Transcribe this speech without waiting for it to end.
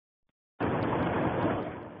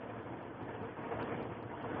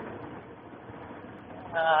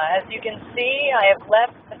As you can see, I have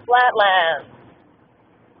left the flatlands.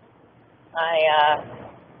 I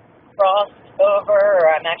crossed over, or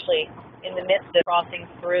I'm actually in the midst of crossing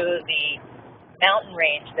through the mountain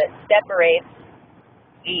range that separates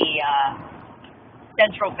the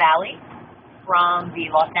Central Valley from the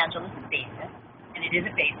Los Angeles Basin, and it is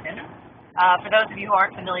a basin. For those of you who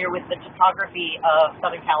aren't familiar with the topography of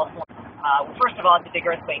Southern California, first of all, it's a big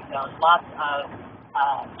earthquake zone, lots of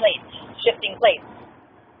plates, shifting plates.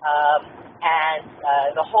 And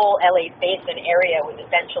the whole LA Basin area was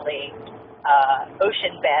essentially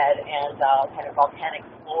ocean bed and kind of volcanic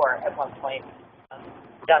floor at one point.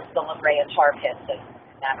 Dust, the La Brea tar pits, and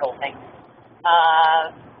that whole thing.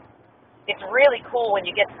 It's really cool when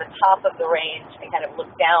you get to the top of the range and kind of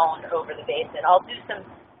look down over the basin. I'll do some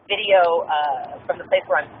video from the place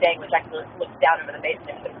where I'm staying, which actually looks down over the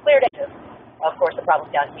basin. It's a clear day. Of course, the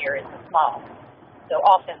problem down here is the smog. So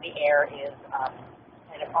often the air is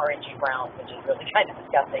kind of orangey brown, which is really kind of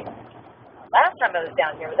disgusting. Last time I was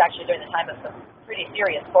down here was actually during the time of some pretty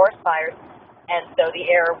serious forest fires, and so the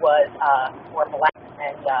air was more black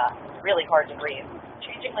and really hard to breathe.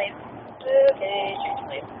 Changing lanes. Okay, changing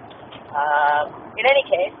lanes. In any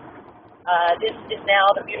case, this is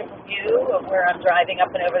now the beautiful view of where I'm driving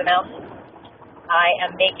up and over the mountains. I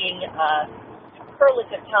am making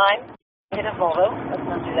superlative time. Hit a Volvo. Let's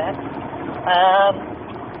not do that.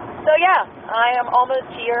 So yeah, I am almost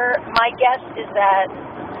here. My guess is that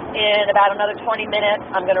in about another 20 minutes,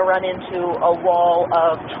 I'm going to run into a wall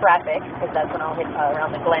of traffic, because that's when I'll hit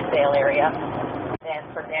around the Glendale area. And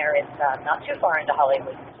from there, it's not too far into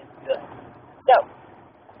Hollywood, which is good. So,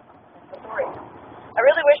 that's the story. I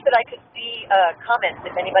really wish that I could see comments,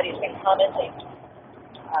 if anybody's been commenting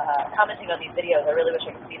on these videos. I really wish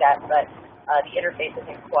I could see that, but the interface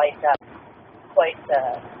isn't quite.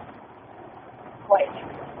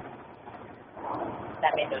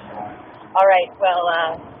 That made no sense. All right,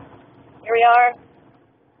 well, here we are,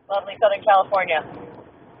 lovely Southern California.